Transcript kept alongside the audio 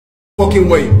Fucking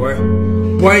way, boy.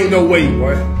 Boy, ain't no way,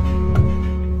 boy.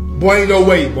 Boy, ain't no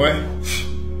way, boy.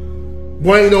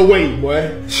 Boy, ain't no way, boy.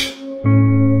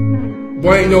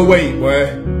 Boy, ain't no way,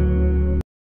 boy.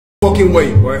 Fucking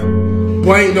way, boy.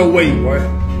 Boy, ain't no way, boy.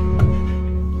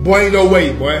 Boy, ain't no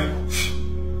way, boy.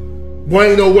 Boy,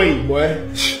 ain't no way, boy.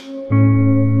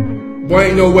 Boy,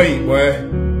 ain't no way,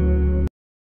 boy.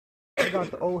 I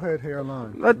got the old head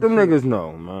hairline. Let them niggas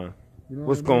know, man. You know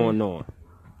what's what I mean? going on.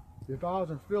 If I was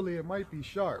in Philly, it might be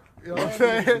sharp. You know what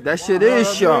I'm saying? That shit is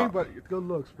sharp. But it's good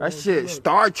looks, bro. That shit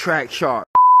Star Trek sharp.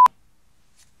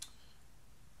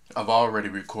 I've already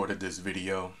recorded this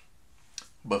video,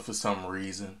 but for some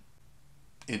reason,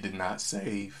 it did not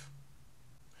save.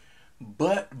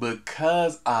 But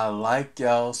because I like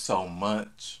y'all so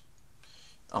much,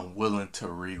 I'm willing to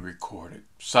re-record it.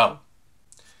 So,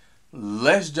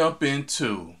 let's jump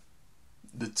into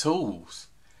the tools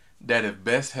that have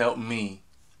best helped me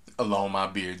along my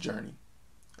beard journey.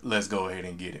 Let's go ahead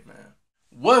and get it, man.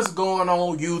 What's going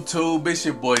on, YouTube? It's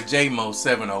your boy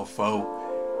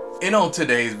JMO704. And on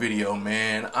today's video,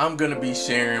 man, I'm gonna be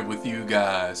sharing with you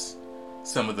guys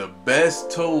some of the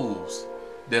best tools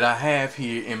that I have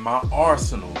here in my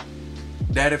arsenal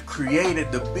that have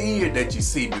created the beard that you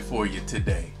see before you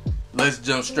today. Let's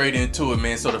jump straight into it,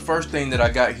 man. So the first thing that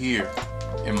I got here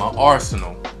in my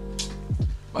arsenal,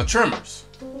 my trimmers.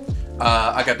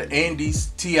 I got the Andes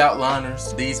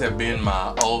T-Outliners. These have been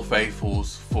my old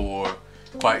faithfuls for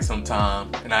quite some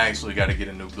time, and I actually got to get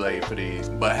a new blade for these.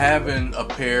 But having a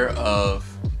pair of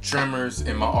trimmers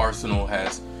in my arsenal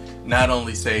has not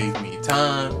only saved me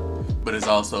time, but it's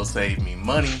also saved me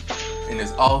money, and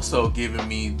it's also given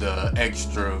me the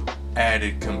extra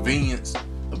added convenience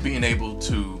of being able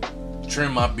to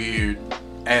trim my beard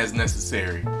as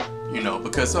necessary. You know,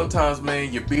 because sometimes,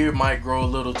 man, your beard might grow a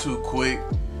little too quick,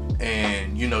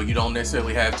 and you know, you don't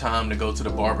necessarily have time to go to the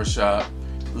barbershop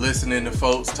listening to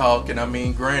folks talking. I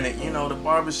mean, granted, you know, the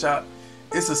barbershop,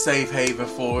 it's a safe haven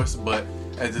for us, but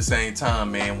at the same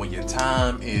time, man, when your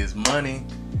time is money,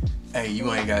 hey,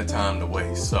 you ain't got time to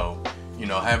waste. So, you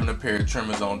know, having a pair of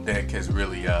trimmers on deck has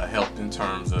really helped in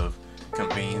terms of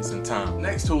convenience and time.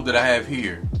 Next tool that I have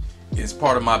here is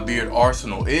part of my beard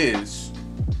arsenal is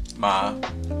my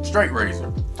straight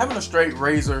razor. Having a straight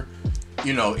razor,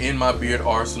 you know, in my beard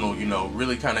arsenal, you know,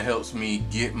 really kind of helps me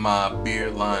get my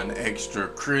beard line extra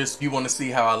crisp. If you want to see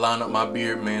how I line up my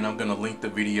beard, man, I'm gonna link the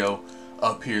video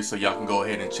up here so y'all can go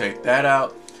ahead and check that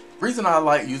out. Reason I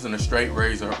like using a straight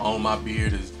razor on my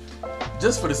beard is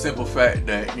just for the simple fact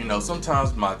that, you know,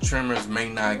 sometimes my trimmers may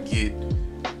not get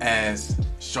as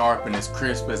sharp and as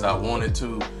crisp as I wanted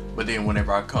to, but then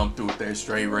whenever I come through with that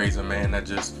straight razor, man, that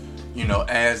just, you know,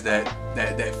 adds that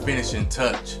finishing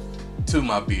touch to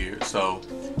my beard. So,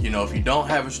 you know, if you don't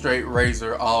have a straight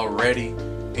razor already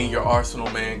in your arsenal,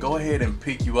 man, go ahead and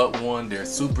pick you up one. They're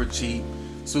super cheap,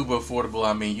 super affordable.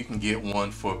 I mean, you can get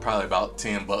one for probably about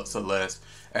 10 bucks or less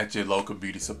at your local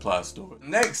beauty supply store.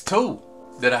 Next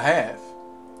tool that I have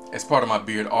as part of my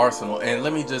beard arsenal, and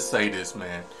let me just say this,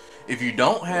 man, if you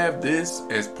don't have this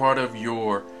as part of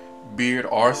your beard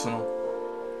arsenal,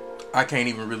 I can't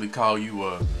even really call you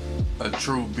a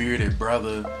true bearded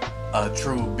brother, a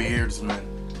true beardsman,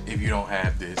 if you don't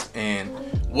have this. And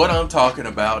what I'm talking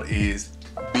about is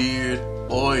beard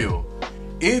oil.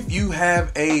 If you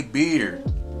have a beard,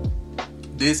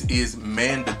 this is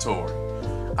mandatory.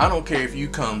 I don't care if you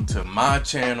come to my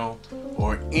channel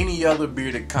or any other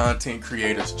bearded content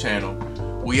creators channel,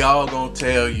 we all gonna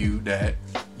tell you that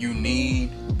you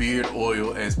need beard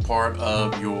oil as part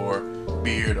of your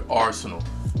beard arsenal.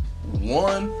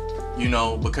 One, you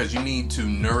know, because you need to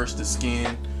nourish the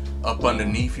skin up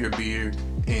underneath your beard,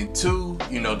 and two,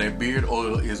 you know, that beard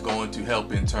oil is going to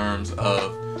help in terms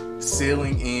of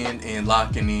sealing in and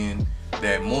locking in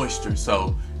that moisture.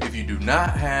 So if you do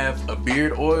not have a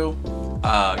beard oil,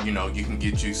 you know, you can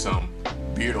get you some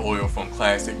beard oil from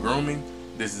Classic Grooming.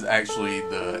 This is actually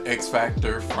the X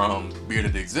Factor from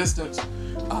Bearded Existence.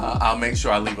 I'll make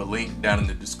sure I leave a link down in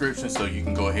the description so you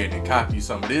can go ahead and copy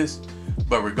some of this.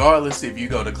 But regardless, if you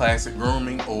go to Classic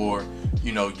Grooming or,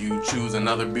 you know, you choose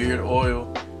another beard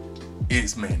oil,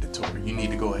 it's mandatory. You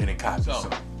need to go ahead and copy some.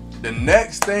 The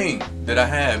next thing that I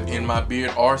have in my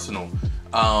beard arsenal,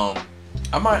 I'm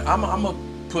gonna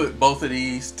put both of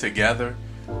these together.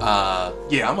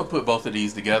 Yeah, I'm gonna put both of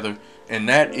these together, and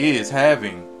that is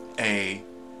having a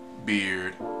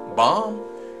beard balm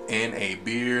and a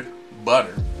beard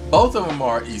butter. Both of them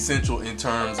are essential in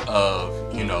terms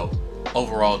of, you know,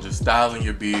 overall just styling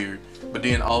your beard, but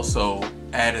then also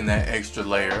adding that extra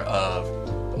layer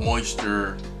of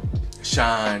moisture,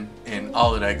 shine, and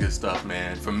all of that good stuff,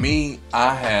 man. For me,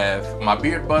 I have my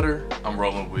beard butter. I'm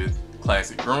rolling with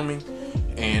Classic Grooming.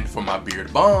 And for my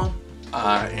beard balm,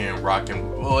 I am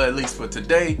rocking, well, at least for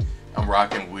today, I'm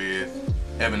rocking with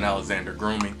Evan Alexander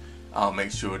Grooming. I'll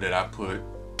make sure that I put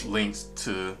links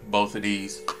to both of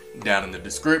these down in the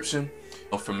description.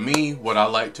 For me, what I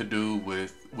like to do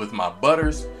with my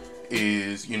butters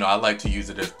is, you know, I like to use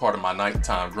it as part of my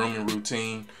nighttime grooming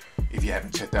routine. If you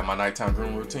haven't checked out my nighttime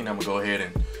grooming routine, I'm gonna go ahead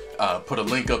and put a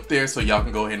link up there so y'all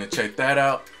can go ahead and check that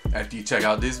out after you check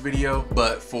out this video.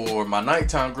 But for my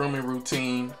nighttime grooming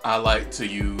routine, I like to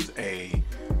use a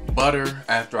butter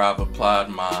after I've applied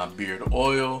my beard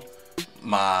oil,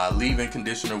 my leave-in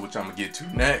conditioner, which I'm gonna get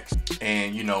to next,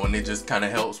 and you know, and it just kind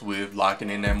of helps with locking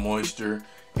in that moisture,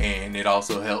 and it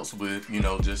also helps with, you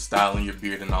know, just styling your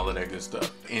beard and all of that good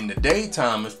stuff. In the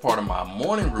daytime, as part of my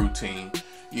morning routine,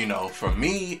 you know, for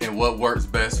me and what works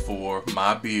best for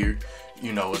my beard,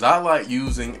 you know, is I like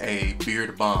using a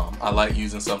beard balm. I like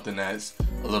using something that's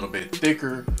a little bit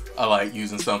thicker. I like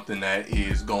using something that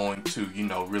is going to, you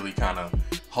know, really kind of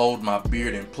hold my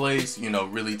beard in place, you know,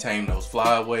 really tame those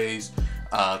flyaways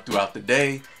throughout the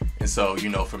day. And so, you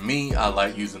know, for me, I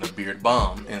like using a beard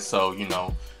balm. And so, you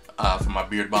know, for my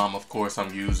beard balm, of course,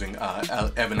 I'm using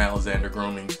Evan Alexander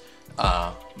Grooming's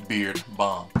beard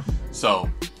balm. So,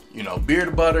 you know,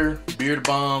 beard butter, beard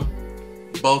balm,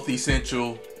 both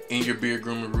essential in your beard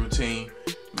grooming routine.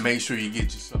 Make sure you get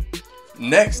you some.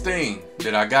 Next thing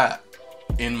that I got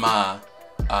in my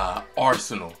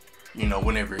arsenal, you know,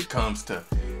 whenever it comes to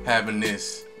having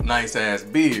this nice ass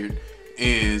beard,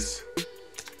 is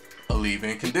a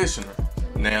leave-in conditioner.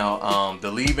 Now,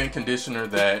 the leave-in conditioner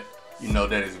that, you know,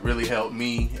 that has really helped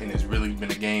me and has really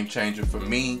been a game changer for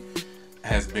me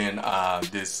has been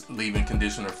this leave-in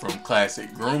conditioner from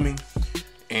Classic Grooming.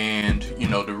 And, you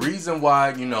know, the reason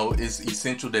why, you know, it's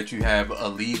essential that you have a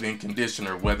leave-in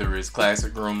conditioner, whether it's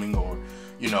Classic Grooming or,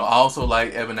 you know, I also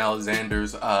like Evan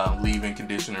Alexander's leave-in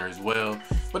conditioner as well.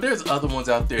 But there's other ones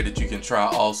out there that you can try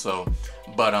also.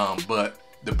 But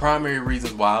the primary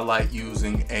reasons why I like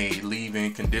using a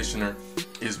leave-in conditioner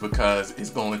is because it's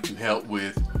going to help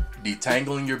with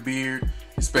detangling your beard,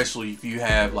 especially if you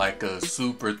have like a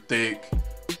super thick,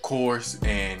 coarse,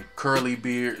 and curly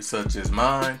beard such as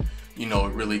mine. You know,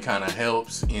 it really kind of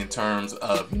helps in terms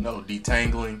of, you know,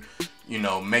 detangling, you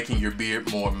know, making your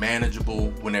beard more manageable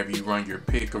whenever you run your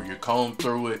pick or your comb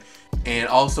through it. And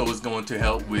also it's going to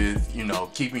help with, you know,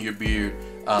 keeping your beard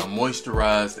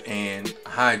moisturized and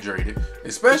hydrated,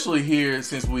 especially here,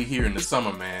 since we here in the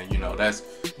summer, man. You know, that's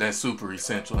super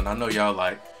essential. And I know y'all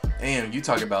like, damn, you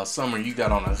talk about summer, you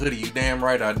got on a hoodie. You damn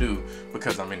right I do,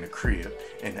 because I'm in the crib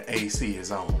and the AC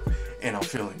is on and I'm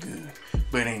feeling good.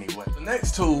 But anyway, the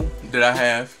next tool that I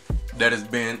have that has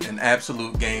been an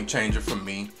absolute game changer for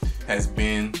me has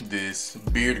been this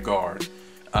beard guard.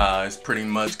 It's pretty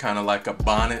much kind of like a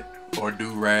bonnet or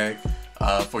do-rag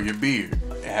for your beard.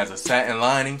 It has a satin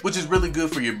lining, which is really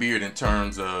good for your beard in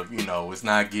terms of, you know, it's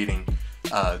not getting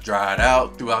dried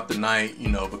out throughout the night, you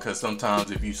know, because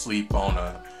sometimes if you sleep on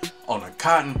a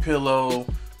cotton pillow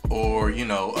or, you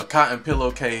know, a cotton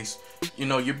pillowcase, you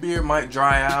know, your beard might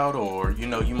dry out, or, you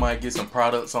know, you might get some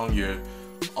products on your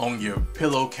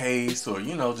pillowcase, or,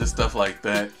 you know, just stuff like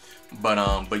that. But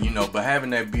you know, but having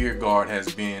that beard guard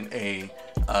has been a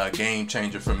game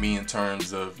changer for me in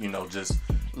terms of, you know, just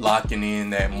locking in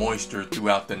that moisture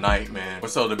throughout the night, man.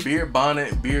 So the beard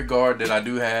bonnet, beard guard that I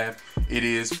do have, it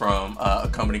is from a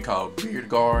company called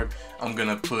Beardguard. I'm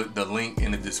gonna put the link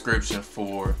in the description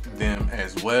for them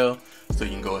as well, so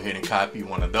you can go ahead and copy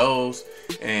one of those.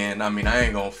 And I mean, I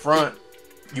ain't gonna front,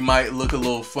 you might look a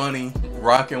little funny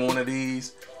rocking one of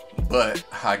these, but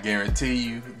I guarantee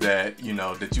you that, you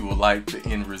know, that you will like the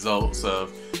end results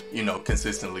of, you know,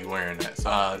 consistently wearing that.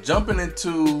 So, jumping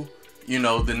into, you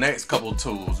know, the next couple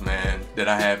tools, man, that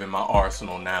I have in my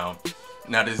arsenal now.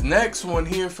 Now this next one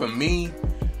here for me,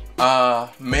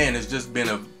 man, it's just been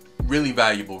a really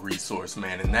valuable resource,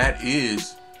 man, and that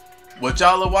is what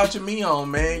y'all are watching me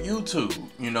on, man, YouTube.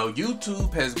 You know,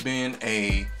 YouTube has been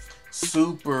a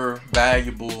super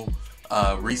valuable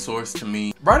resource to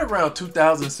me. Right around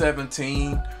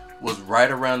 2017 was right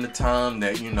around the time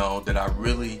that, you know, that I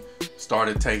really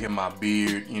started taking my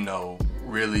beard, you know,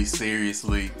 really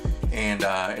seriously. And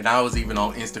I was even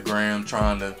on Instagram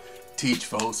trying to teach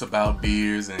folks about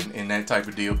beards and that type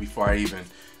of deal before I even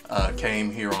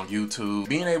came here on YouTube.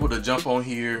 Being able to jump on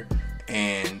here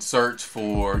and search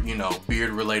for, you know,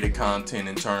 beard related content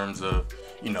in terms of,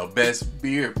 you know, best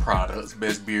beard products,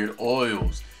 best beard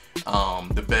oils,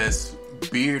 the best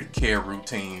beard care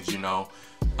routines, you know,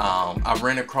 I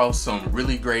ran across some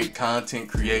really great content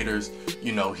creators,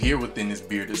 you know, here within this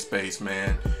bearded space,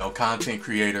 man. You know, content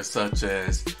creators such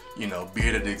as, you know,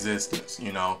 Bearded Existence.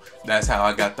 You know, that's how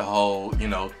I got the whole, you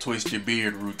know, twist your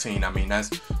beard routine. I mean,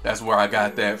 that's where I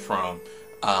got that from.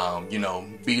 You know,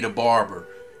 Be the Barber,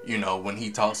 you know, when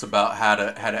he talks about how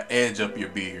to edge up your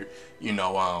beard. You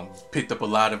know, picked up a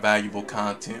lot of valuable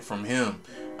content from him.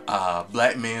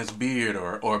 Black Man's Beard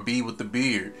or Be with the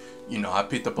Beard. You know, I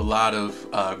picked up a lot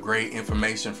of great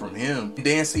information from him.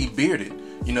 Dan C. Bearded,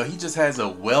 you know, he just has a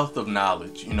wealth of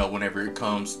knowledge, you know, whenever it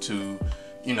comes to,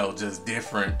 you know, just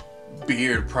different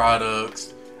beard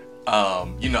products.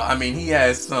 You know, I mean, he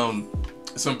has some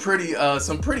pretty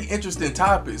interesting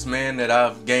topics, man, that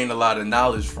I've gained a lot of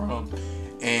knowledge from.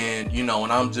 And, you know,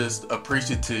 and I'm just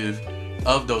appreciative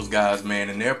of those guys, man.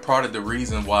 And they're part of the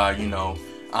reason why, you know,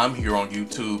 I'm here on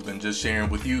YouTube and just sharing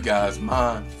with you guys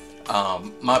my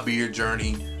beard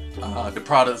journey, the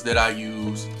products that I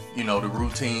use, you know, the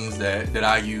routines that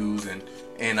I use,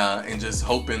 and just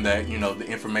hoping that, you know, the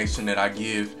information that I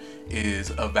give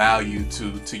is of value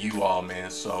to you all,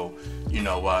 man. So, you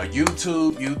know,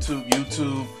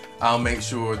 YouTube, I'll make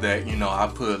sure that, you know, I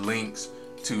put links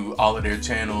to all of their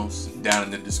channels down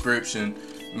in the description.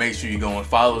 Make sure you go and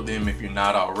follow them if you're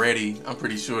not already. I'm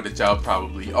pretty sure that y'all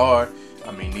probably are.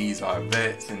 I mean, these are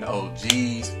vets and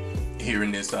OGs here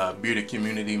in this bearded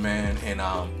community, man, and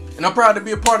I'm proud to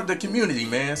be a part of the community,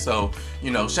 man. So,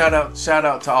 you know, shout out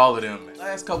to all of them.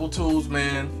 Last couple tools,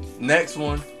 man. Next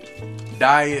one,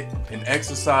 diet and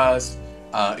exercise.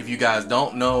 If you guys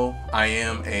don't know, I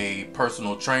am a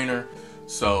personal trainer,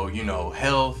 so, you know,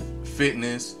 health,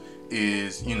 fitness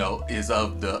is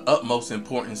of the utmost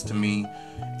importance to me.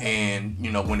 And,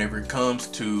 you know, whenever it comes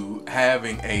to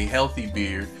having a healthy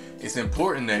beard, it's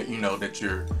important that, you know, that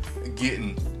you're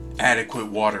getting adequate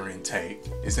water intake.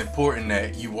 It's important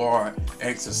that you are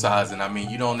exercising. I mean,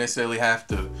 you don't necessarily have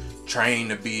to train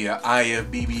to be an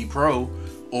IFBB pro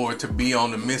or to be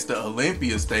on the Mr.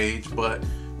 Olympia stage, but, you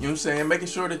know what I'm saying, making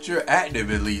sure that you're active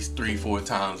at least 3-4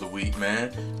 times a week,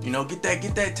 man. You know, get that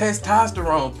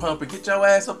testosterone pumping, get your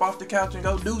ass up off the couch and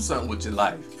go do something with your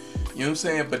life. You know what I'm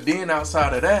saying? But then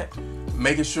outside of that,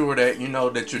 making sure that, you know,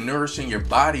 that you're nourishing your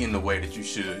body in the way that you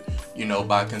should, you know,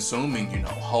 by consuming, you know,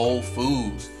 whole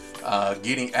foods,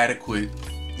 getting adequate,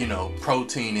 you know,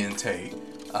 protein intake,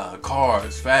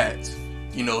 carbs, fats.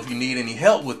 You know, if you need any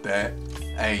help with that,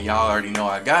 hey, y'all already know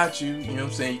I got you. You know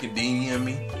what I'm saying? You can DM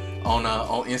me on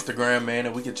Instagram, man,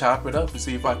 and we can chop it up and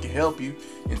see if I can help you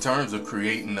in terms of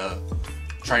creating a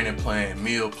training plan,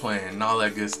 meal plan, and all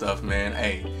that good stuff, man.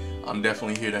 Hey, I'm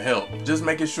definitely here to help. Just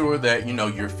making sure that, you know,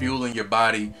 you're fueling your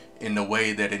body in the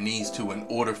way that it needs to in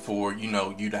order for, you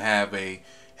know, you to have a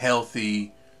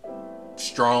healthy,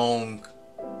 strong,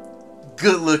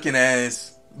 good looking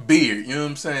ass beard. You know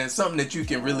what I'm saying? Something that you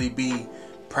can really be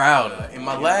proud of. And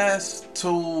my last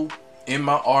tool in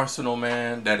my arsenal,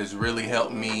 man, that has really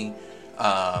helped me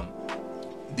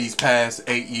these past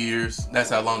 8 years, that's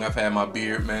how long I've had my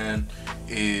beard, man,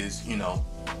 is, you know,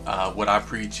 what I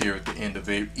preach here at the end of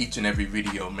each and every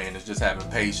video, man, is just having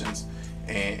patience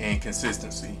and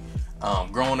consistency.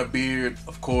 Growing a beard,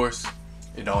 of course,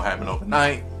 it don't happen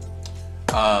overnight,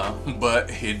 but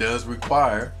it does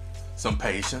require some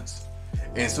patience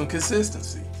and some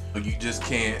consistency. You just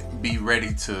can't be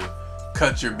ready to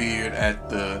cut your beard at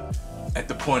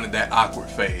the point of that awkward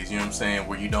phase, you know what I'm saying,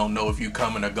 where you don't know if you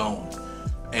coming or going.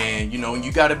 And, you know,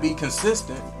 you got to be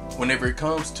consistent whenever it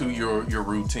comes to your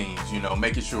routines, you know,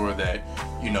 making sure that,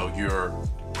 you know, you're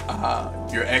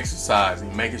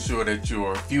exercising, making sure that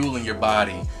you're fueling your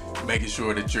body, making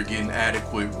sure that you're getting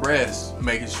adequate rest,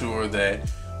 making sure that,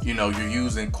 you know, you're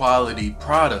using quality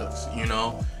products, you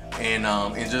know, and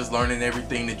just learning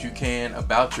everything that you can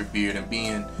about your beard and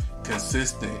being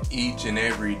consistent each and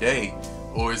every day,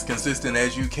 or as consistent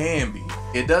as you can be.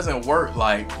 It doesn't work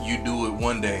like you do it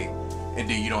one day and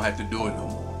then you don't have to do it no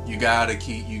more. You gotta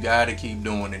keep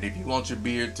doing it. If you want your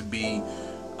beard to be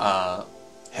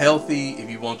healthy, if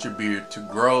you want your beard to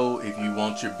grow, if you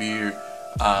want your beard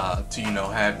to, you know,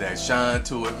 have that shine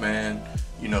to it, man,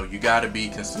 you know, you gotta be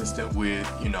consistent with,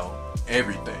 you know,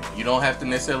 everything. You don't have to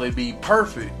necessarily be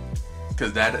perfect,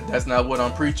 because that's not what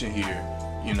I'm preaching here.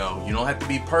 You know, you don't have to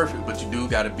be perfect, but you do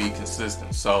gotta be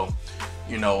consistent. So,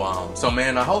 you know, so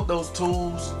man, I hope those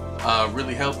tools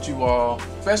really helped you all,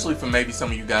 especially for maybe some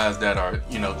of you guys that are,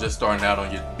 you know, just starting out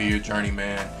on your beard journey,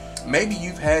 man. Maybe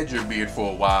you've had your beard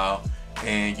for a while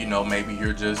and, you know, maybe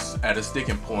you're just at a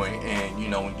sticking point and, you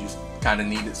know, you kind of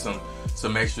needed some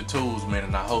extra tools, man.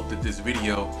 And I hope that this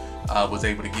video was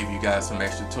able to give you guys some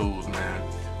extra tools, man.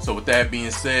 So with that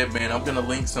being said, man, I'm gonna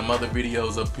link some other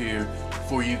videos up here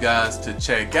for you guys to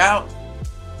check out.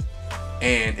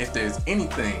 And if there's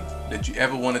anything that you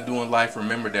ever want to do in life,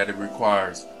 remember that it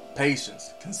requires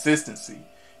patience, consistency,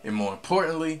 and more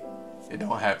importantly, it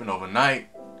don't happen overnight.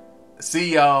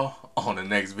 See y'all on the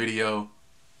next video.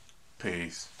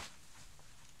 Peace.